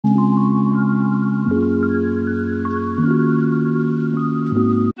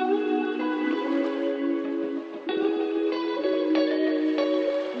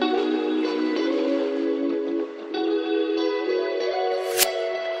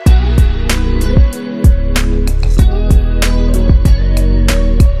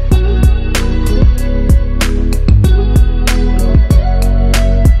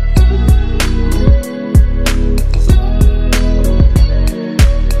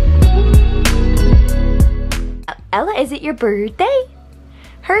Ella, is it your birthday?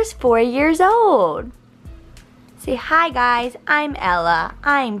 Her's 4 years old. Say hi guys, I'm Ella.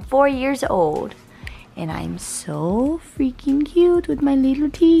 I'm 4 years old. And I'm so freaking cute with my little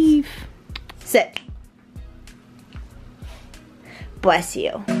teeth. Sit. Bless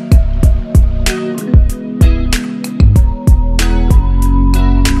you.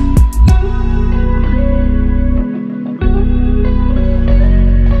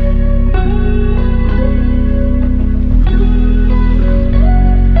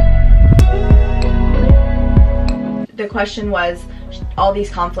 The question was, all these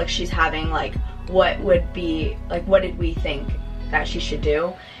conflicts she's having, like what would be, like what did we think that she should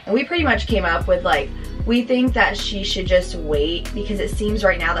do? And we pretty much came up with like, we think that she should just wait, because it seems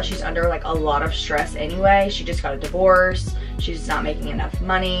right now that she's under like a lot of stress anyway. She just got a divorce, she's not making enough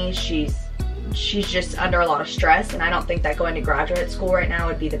money, she's just under a lot of stress, and I don't think that going to graduate school right now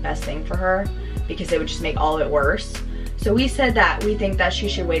would be the best thing for her, because it would just make all of it worse. So we said that we think that she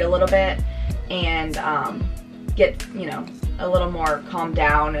should wait a little bit and get, you know, a little more calmed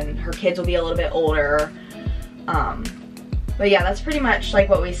down, and her kids will be a little bit older. But yeah, that's pretty much like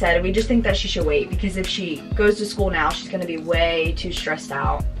what we said. We just think that she should wait, because if she goes to school now, she's gonna be way too stressed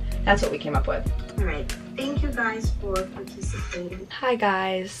out. That's what we came up with. All right, thank you guys for participating. Hi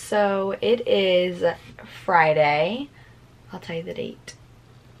guys, so it is Friday. I'll tell you the date.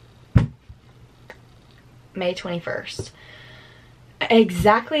 May 21st.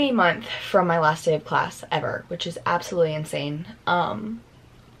 Exactly a month from my last day of class ever, which is absolutely insane.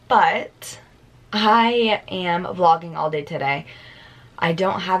 But I am vlogging all day today. I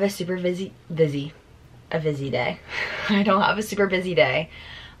don't have a super busy day. I don't have a super busy day.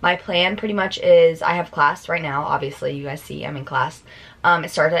 My plan pretty much is, I have class right now. Obviously, you guys see I'm in class. It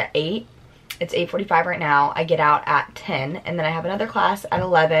started at 8. It's 8:45 right now. I get out at 10, and then I have another class at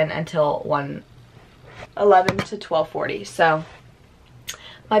 11 until 11 to 12:40. So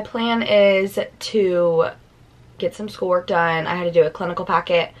my plan is to get some schoolwork done. I had to do a clinical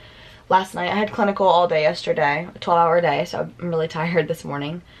packet last night. I had clinical all day yesterday, a 12-hour day, so I'm really tired this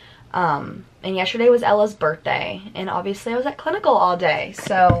morning. And yesterday was Ella's birthday, and obviously I was at clinical all day,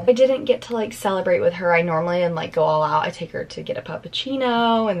 so I didn't get to like celebrate with her. I normally like go all out. I take her to get a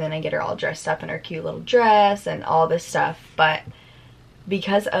puppuccino, and then I get her all dressed up in her cute little dress and all this stuff, but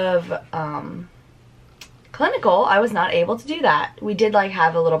because of clinical, I was not able to do that. We did like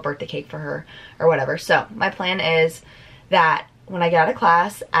have a little birthday cake for her or whatever. So my plan is that when I get out of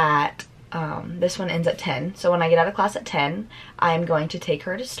class at this one ends at 10, so when I get out of class at 10, I'm going to take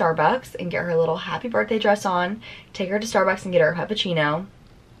her to Starbucks and get her a little happy birthday dress on, take her to Starbucks and get her a puppuccino.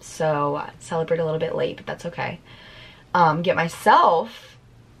 So celebrate a little bit late, but that's okay. Get myself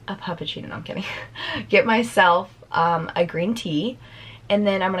a puppuccino, no, I'm kidding. Get myself a green tea, and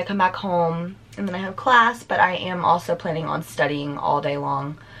then I'm gonna come back home, and then I have class, but I am also planning on studying all day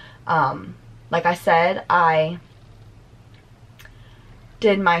long. Like I said, I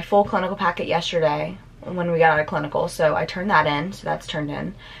did my full clinical packet yesterday when we got out of clinical, so I turned that in, so that's turned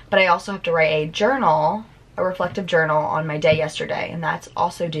in. But I also have to write a journal, a reflective journal on my day yesterday, and that's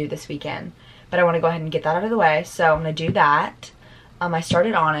also due this weekend. But I want to go ahead and get that out of the way, so I'm going to do that. I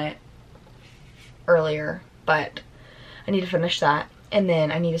started on it earlier, but I need to finish that. And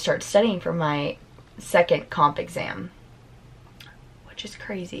then I need to start studying for my second comp exam, which is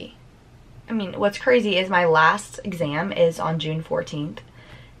crazy. I mean, what's crazy is my last exam is on June 14th,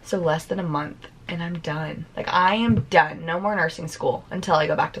 so less than a month, and I'm done. Like, I am done. No more nursing school until I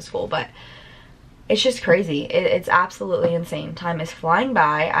go back to school, but it's just crazy. It's absolutely insane. Time is flying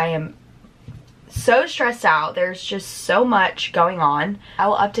by. I am so stressed out. There's just so much going on. I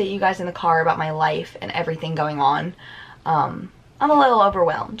will update you guys in the car about my life and everything going on. I'm a little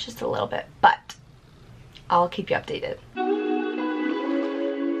overwhelmed, just a little bit, but I'll keep you updated.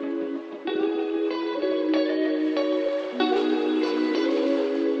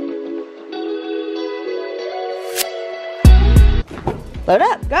 Load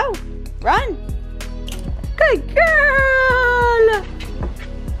up, go, run. Good girl.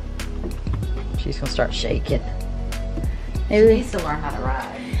 She's gonna start shaking. Maybe she needs to learn how to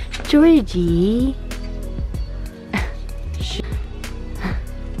ride. Georgie.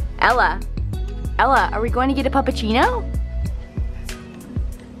 Ella, are we going to get a puppuccino?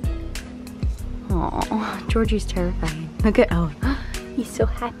 Oh, Georgie's terrifying. Look at Ella. He's so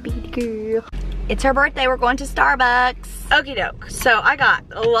happy, girl. It's her birthday, we're going to Starbucks. Okie doke, so I got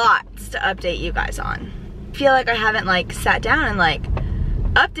lots to update you guys on. I feel like I haven't like sat down and like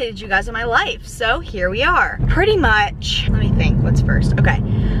updated you guys on my life, so here we are. Pretty much, let me think, what's first? Okay,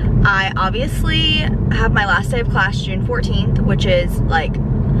 I obviously have my last day of class June 14th, which is like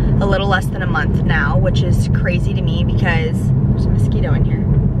a little less than a month now, which is crazy to me because there's a mosquito in here.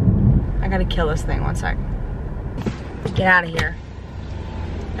 I gotta kill this thing, one sec. Get out of here.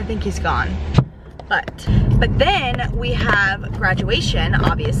 I think he's gone. But then we have graduation,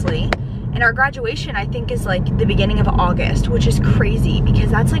 obviously. And our graduation, I think, is like the beginning of August, which is crazy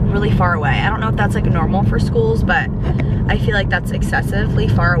because that's like really far away. I don't know if that's like normal for schools, but I feel like that's excessively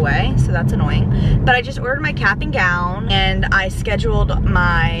far away, so that's annoying. But I just ordered my cap and gown, and I scheduled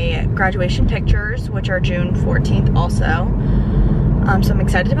my graduation pictures, which are June 14th also. So I'm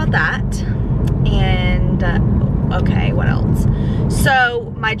excited about that. And okay, what else?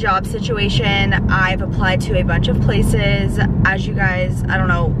 So my job situation, I've applied to a bunch of places. As you guys, I don't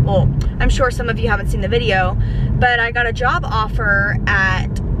know, well, I'm sure some of you haven't seen the video, but I got a job offer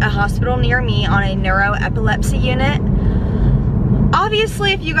at a hospital near me on a neuroepilepsy unit.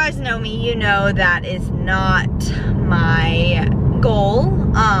 Obviously, if you guys know me, you know that is not my goal,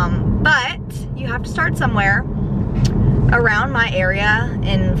 but you have to start somewhere. Around my area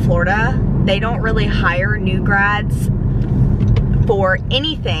in Florida, they don't really hire new grads for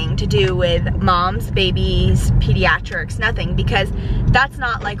anything to do with moms, babies, pediatrics, nothing, because that's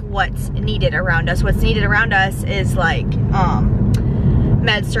not like what's needed around us. What's needed around us is like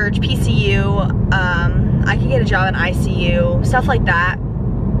med surg, PCU, I could get a job in ICU, stuff like that,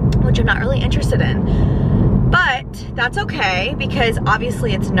 which I'm not really interested in. But that's okay because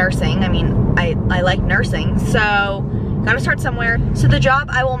obviously it's nursing. I mean, I like nursing, so gotta start somewhere. So the job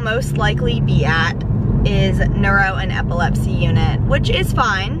I will most likely be at is neuro and epilepsy unit, which is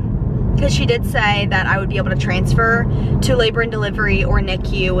fine because she did say that I would be able to transfer to labor and delivery or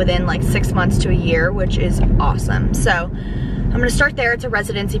NICU within like 6 months to a year, which is awesome. So I'm gonna start there. It's a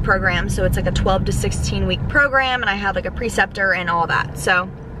residency program, so it's like a 12 to 16 week program, and I have like a preceptor and all that. So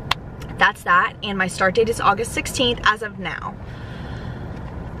that's that, and my start date is August 16th as of now.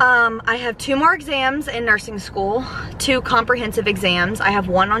 I have 2 more exams in nursing school, 2 comprehensive exams. I have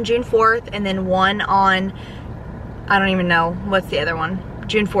one on June 4th and then one on, I don't even know, what's the other one?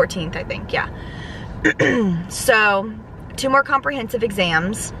 June 14th, I think, yeah. So, 2 more comprehensive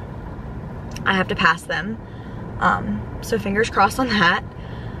exams. I have to pass them. So fingers crossed on that.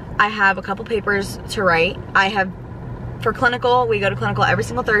 I have a couple papers to write. For clinical, we go to clinical every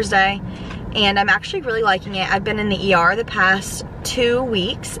single Thursday, and I'm actually really liking it. I've been in the ER the past 2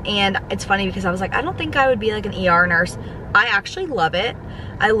 weeks, and it's funny because I was like, I don't think I would be like an ER nurse. I actually love it.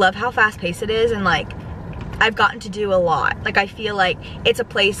 I love how fast-paced it is, and like, I've gotten to do a lot. Like, I feel like it's a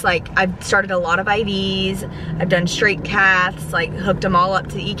place, like, I've started a lot of IVs, I've done straight caths, like, hooked them all up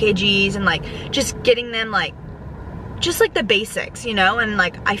to the EKGs, and like, just getting them like, just like the basics, you know, and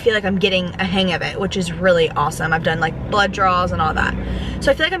like I feel like I'm getting a hang of it, which is really awesome. I've done like blood draws and all that.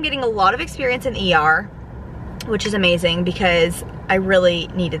 So I feel like I'm getting a lot of experience in ER, which is amazing because I really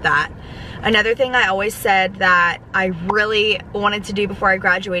needed that. Another thing I always said that I really wanted to do before I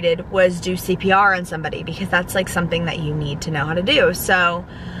graduated was do CPR on somebody, because that's like something that you need to know how to do. So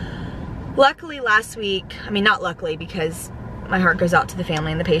luckily last week, I mean, not luckily because my heart goes out to the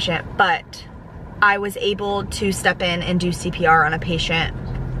family and the patient, but I was able to step in and do CPR on a patient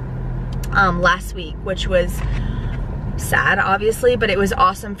last week, which was sad, obviously, but it was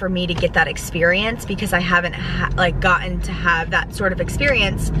awesome for me to get that experience because I haven't gotten to have that sort of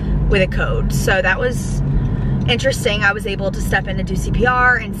experience with a code. So that was interesting. I was able to step in and do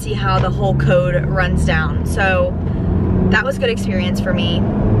CPR and see how the whole code runs down. So that was good experience for me.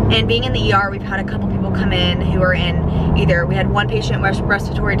 And being in the ER, we've had a couple people come in who are in either, we had one patient with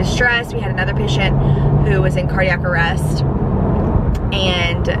respiratory distress, we had another patient who was in cardiac arrest,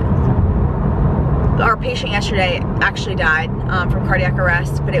 and our patient yesterday actually died from cardiac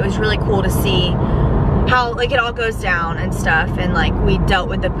arrest, but it was really cool to see how like it all goes down and stuff, and like we dealt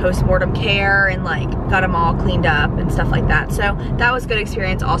with the post-mortem care and like got them all cleaned up and stuff like that. So that was good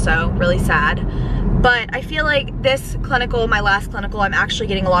experience also, really sad. But I feel like this clinical, my last clinical, I'm actually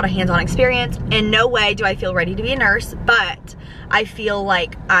getting a lot of hands-on experience. In no way do I feel ready to be a nurse, but I feel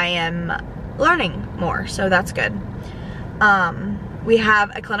like I am learning more, so that's good. We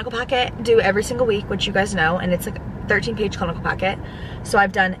have a clinical packet due every single week, which you guys know, and it's like a 13-page clinical packet. So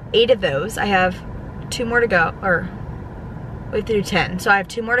I've done 8 of those. I have 2 more to go, or we have to do 10. So I have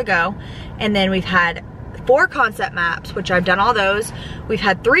 2 more to go, and then we've had 4 concept maps, which I've done all those. We've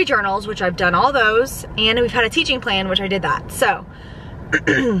had 3 journals, which I've done all those, and we've had a teaching plan, which I did that. So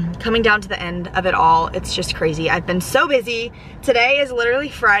coming down to the end of it all, it's just crazy. I've been so busy. Today is literally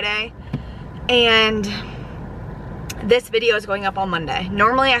Friday, and this video is going up on Monday.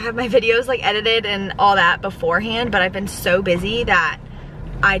 Normally I have my videos like edited and all that beforehand, but I've been so busy that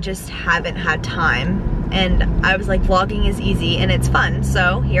I just haven't had time and I was like, vlogging is easy and it's fun,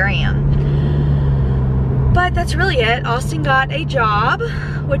 so here I am. But that's really it. Austin got a job,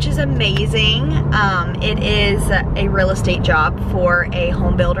 which is amazing. It is a real estate job for a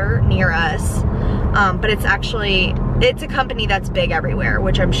home builder near us. But it's a company that's big everywhere,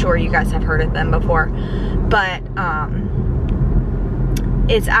 which I'm sure you guys have heard of them before. But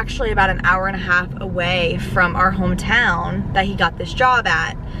it's actually about an hour and a half away from our hometown that he got this job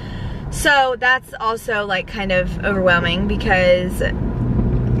at. So that's also like kind of overwhelming, because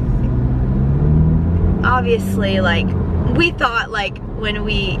obviously, like, we thought like when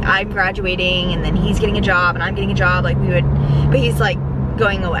I'm graduating and then he's getting a job and I'm getting a job, like we would, but he's like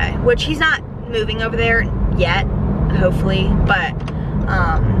going away, which he's not moving over there yet, hopefully, but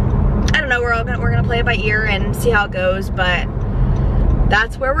I don't know, we're gonna play it by ear and see how it goes, but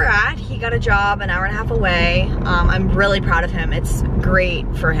that's where we're at. He got a job an hour and a half away. I'm really proud of him. It's great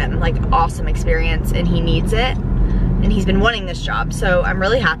for him, like awesome experience, and he needs it, and he's been wanting this job, so I'm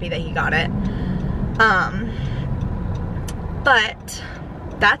really happy that he got it. But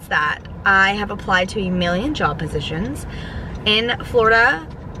that's that. I have applied to 1 million job positions. In Florida,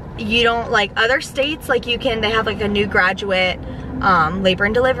 you don't, like other states, like they have like a new graduate labor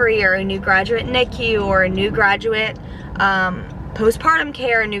and delivery, or a new graduate NICU, or a new graduate postpartum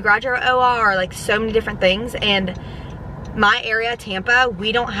care, a new graduate OR, like so many different things. And my area, Tampa,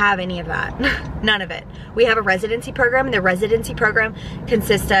 we don't have any of that. None of it. We have a residency program, and the residency program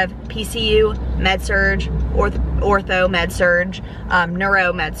consists of PCU, med-surg, ortho med-surg,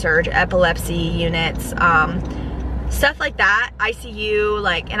 neuro med-surg, epilepsy units, stuff like that, ICU,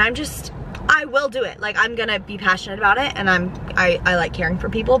 like, and I will do it. Like, I'm gonna be passionate about it, and I like caring for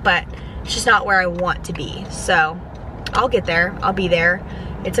people, but it's just not where I want to be. So I'll get there, I'll be there,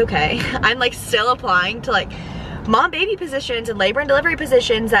 it's okay. I'm like still applying to like mom baby positions and labor and delivery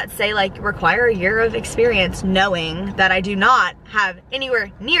positions that say like require a year of experience, knowing that I do not have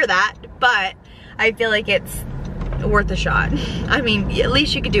anywhere near that, but I feel like it's worth a shot. I mean, at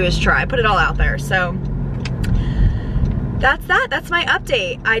least you could do is try, put it all out there. So that's that. That's my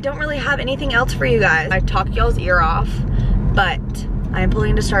update. I don't really have anything else for you guys. I talked y'all's ear off, but I am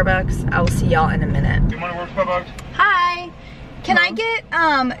pulling into Starbucks. I will see y'all in a minute. You want to work Starbucks? Hi. Can I get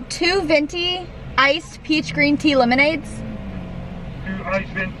 2 venti iced peach green tea lemonades? 2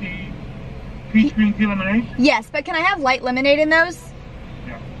 iced venti peach green tea lemonade? Yes, but can I have light lemonade in those?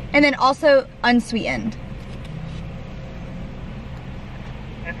 Yeah. And then also unsweetened.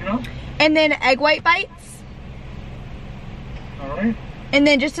 Anything else? And then egg white bites. Alright. And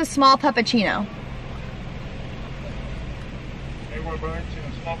then just a small puppuccino. Egg white bites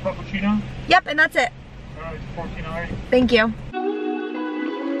and a small puppuccino? Yep, and that's it. Alright, $14.98. Thank you.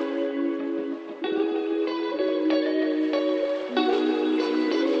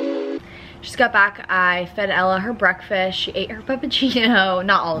 Just got back. I fed Ella her breakfast. She ate her puppuccino.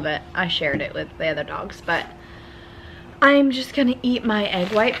 Not all of it. I shared it with the other dogs, but I'm just gonna eat my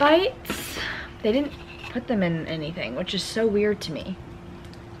egg white bites. They didn't put them in anything, which is so weird to me.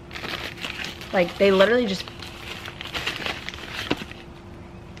 Like, they literally just,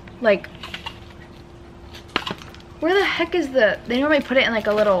 like, where the heck is they normally put it in like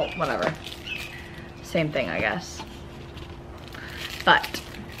a little, whatever. Same thing, I guess. But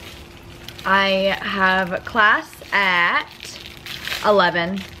I have class at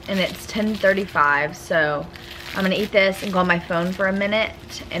 11 and it's 10:35, so I'm gonna eat this and go on my phone for a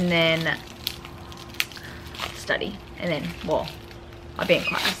minute and then study, and then, well, I'll be in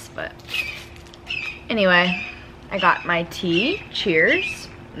class, but anyway, I got my tea. Cheers.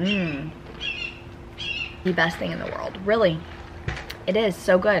 The best thing in the world, really. It is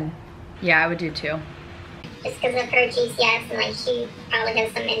so good. Yeah, I would do too. Just because of her GCS, and like she probably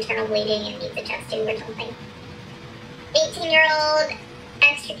has some internal bleeding and needs adjusting or something. 18-year-old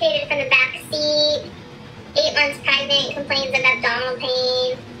extricated from the back seat, 8 months pregnant, complains of abdominal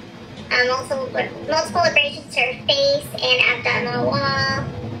pain, multiple abrasions to her face and abdominal wall.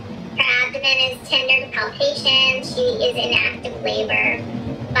 Her abdomen is tender to palpation. She is in active labor.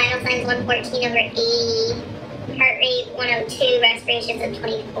 Vital signs 114 over 80. Heart rate 102. Respirations of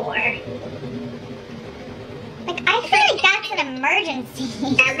 24. Like, I feel like that's an emergency.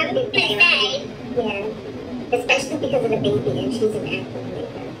 That's what they say. Yeah. Especially because of the baby and she's in active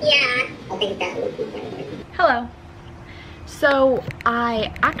labor. Yeah. I think that would be better. Hello. So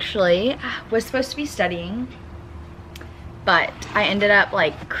I actually was supposed to be studying, but I ended up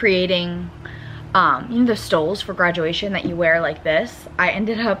like creating, you know, the stoles for graduation that you wear like this. I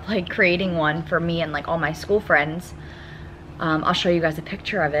ended up like creating one for me and like all my school friends. I'll show you guys a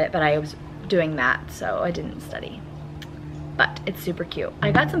picture of it, but I was doing that, so I didn't study. but it's super cute.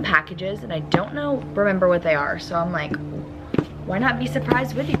 I got some packages and I don't remember what they are, so I'm like, why not be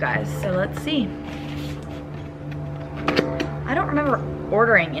surprised with you guys? So let's see. I don't remember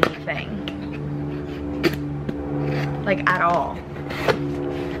ordering anything, like at all.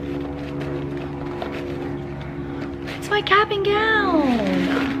 It's my cap and gown.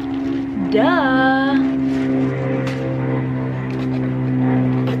 Duh.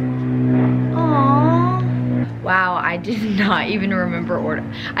 Aww. Wow, I did not even remember order.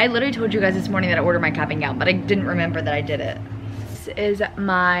 I literally told you guys this morning that I ordered my cap and gown, but I didn't remember that I did it. This is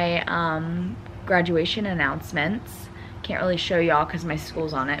my graduation announcements. Can't really show y'all because my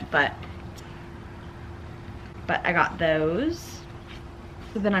school's on it, but I got those.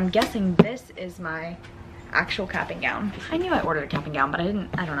 So then I'm guessing this is my actual cap and gown. I knew I ordered a cap and gown, but I don't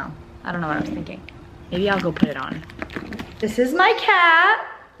know what I was thinking. Maybe I'll go put it on. This is my cap.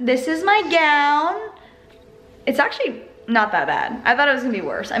 This is my gown. It's actually not that bad. I thought it was gonna be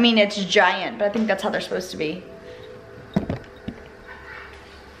worse. I mean, it's giant, but I think that's how they're supposed to be.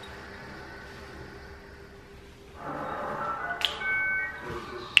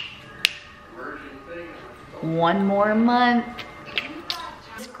 One more month.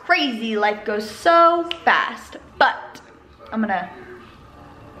 It's crazy, life goes so fast, but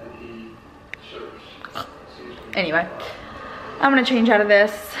anyway, I'm gonna change out of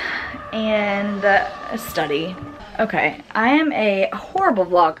this and study. Okay, I am a horrible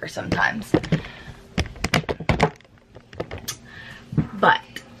vlogger sometimes, but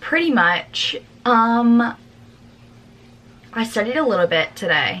pretty much, I studied a little bit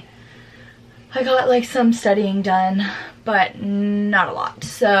today. I got like some studying done, but not a lot.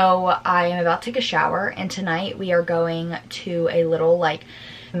 So I am about to take a shower, and tonight we are going to a little like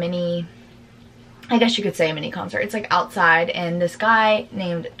mini, I guess you could say a mini concert. It's like outside, and this guy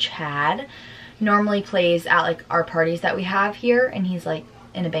named Chad normally plays at like our parties that we have here, and he's like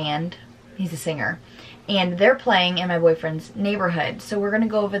in a band. He's a singer, and they're playing in my boyfriend's neighborhood. So we're gonna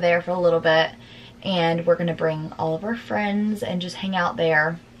go over there for a little bit, and we're gonna bring all of our friends and just hang out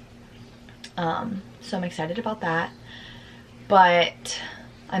there. So I'm excited about that, but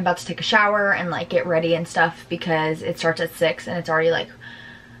I'm about to take a shower and like get ready and stuff because it starts at 6 and it's already like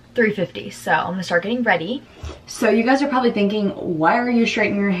 3:50. So I'm gonna start getting ready. So you guys are probably thinking, why are you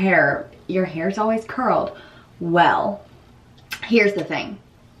straightening your hair? Your hair's always curled. Well, here's the thing.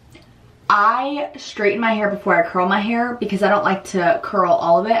 I straighten my hair before I curl my hair because I don't like to curl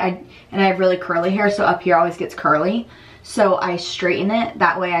all of it. And I have really curly hair, so up here always gets curly. So I straighten it,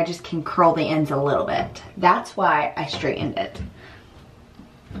 that way I just can curl the ends a little bit. That's why I straightened it.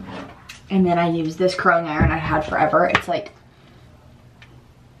 And then I use this curling iron I had forever. It's like,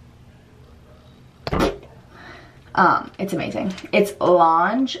 it's amazing. It's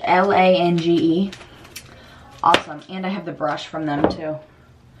Lange, L-A-N-G-E. Awesome, and I have the brush from them too.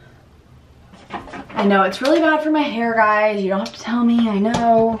 I know it's really bad for my hair, guys. You don't have to tell me, I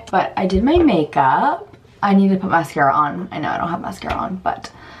know. But I did my makeup. I need to put mascara on. I know I don't have mascara on,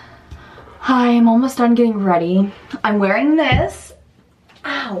 but I'm almost done getting ready. I'm wearing this.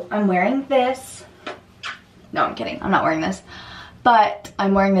 Ow, I'm wearing this. No, I'm kidding. I'm not wearing this. But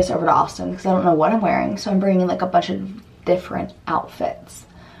I'm wearing this over to Austin because I don't know what I'm wearing. So I'm bringing like a bunch of different outfits.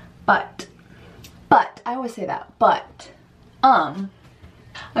 But, I always say that, but, I'm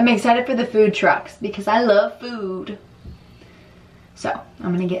excited for the food trucks because I love food. So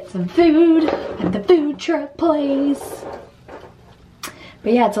I'm gonna get some food at the food truck place.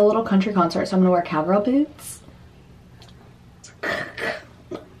 But yeah, it's a little country concert, so I'm gonna wear cowgirl boots.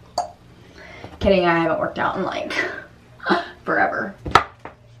 Kidding, I haven't worked out in like forever.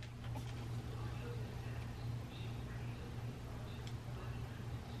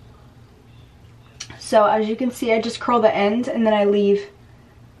 So as you can see, I just curl the ends and then I leave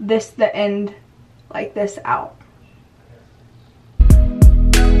the end like this out.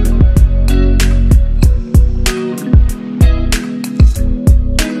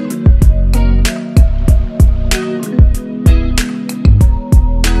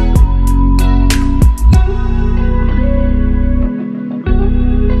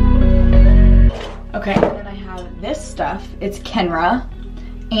 Okay, and then I have this stuff. It's Kenra,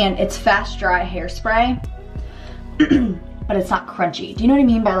 and it's fast dry hairspray, but it's not crunchy. Do you know what I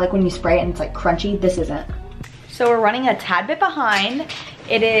mean by like when you spray it and it's like crunchy? This isn't. So we're running a tad bit behind.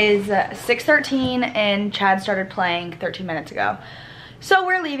 It is 6:13 and Chad started playing 13 minutes ago. So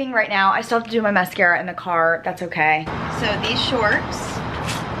we're leaving right now. I still have to do my mascara in the car. That's okay. So these shorts,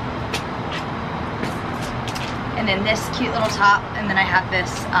 and then this cute little top, and then I have this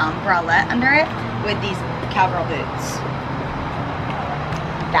bralette under it with these cowgirl boots.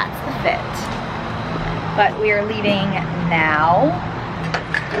 That's the fit. but we are leaving now.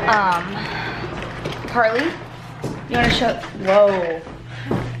 Carly, you wanna show, whoa.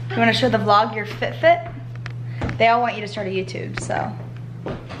 You wanna show the vlog your fit? They all want you to start a YouTube, so.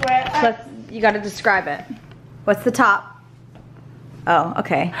 You gotta describe it. What's the top? Oh,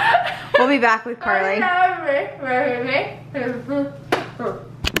 okay. We'll be back with Carly.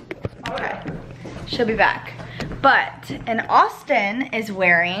 Okay, she'll be back. But, and Austin is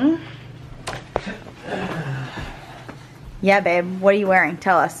wearing, yeah babe, what are you wearing?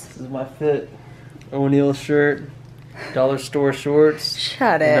 Tell us. This is my fit. O'Neill shirt, dollar store shorts.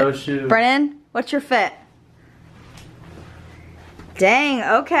 Shut it. No shoes. Brennan, what's your fit? Dang,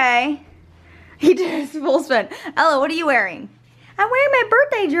 okay. He did his full spin. Ella, what are you wearing? I'm wearing my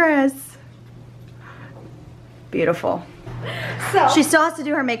birthday dress. Beautiful. So She still has to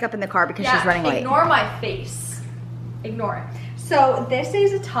do her makeup in the car because she's running late. Ignore my face. Ignore it. So this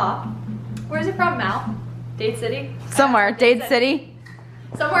is a top. Where's it from, Mal? Dade City? Somewhere, Dade City.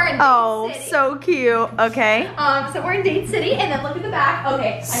 Somewhere in Dade Oh, City. so cute. Okay. Somewhere in Dade City, and then look at the back.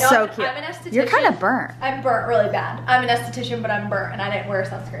 Okay, I know So cute. I'm an esthetician. You're kind of burnt. I'm burnt really bad. I'm an esthetician, but I'm burnt, and I didn't wear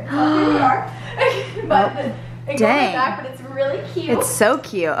sunscreen. So here we are. But ignore my Dang. back, but it's really cute. It's so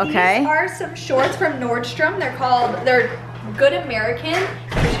cute, okay? These are some shorts from Nordstrom. They're Good American.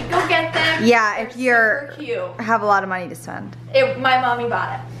 You should go get them. Yeah, They're if you're super cute. have a lot of money to spend. My mommy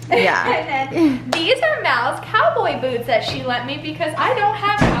bought it. Yeah. And then these are Mal's cowboy boots that she lent me because I don't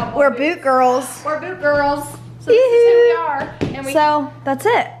have cowboy We're boots. boot girls. We're boot girls. So this is who we are. And we So that's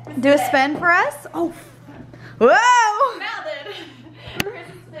it. Do a spin for us. Oh. Whoa. Mal did. Here's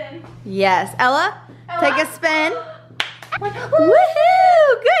a spin. Yes. Ella, take a spin.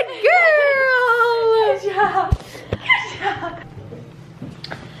 Woohoo! Good girl. Good job. Good job.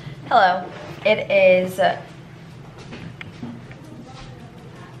 Hello. It is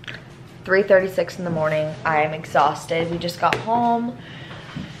 3:36 in the morning. I am exhausted. We just got home.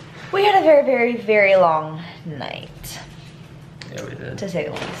 We had a very, very, very long night, Yeah, we did. to say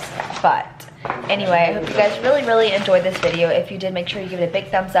the least. But anyway, I hope you guys really, really enjoyed this video. If you did, make sure you give it a big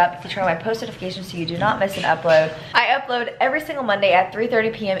thumbs up. You can turn on my post notifications so you do not miss an upload. I upload every single Monday at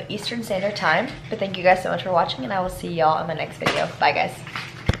 3:30 p.m. Eastern Standard Time. But thank you guys so much for watching, and I will see y'all in my next video. Bye, guys.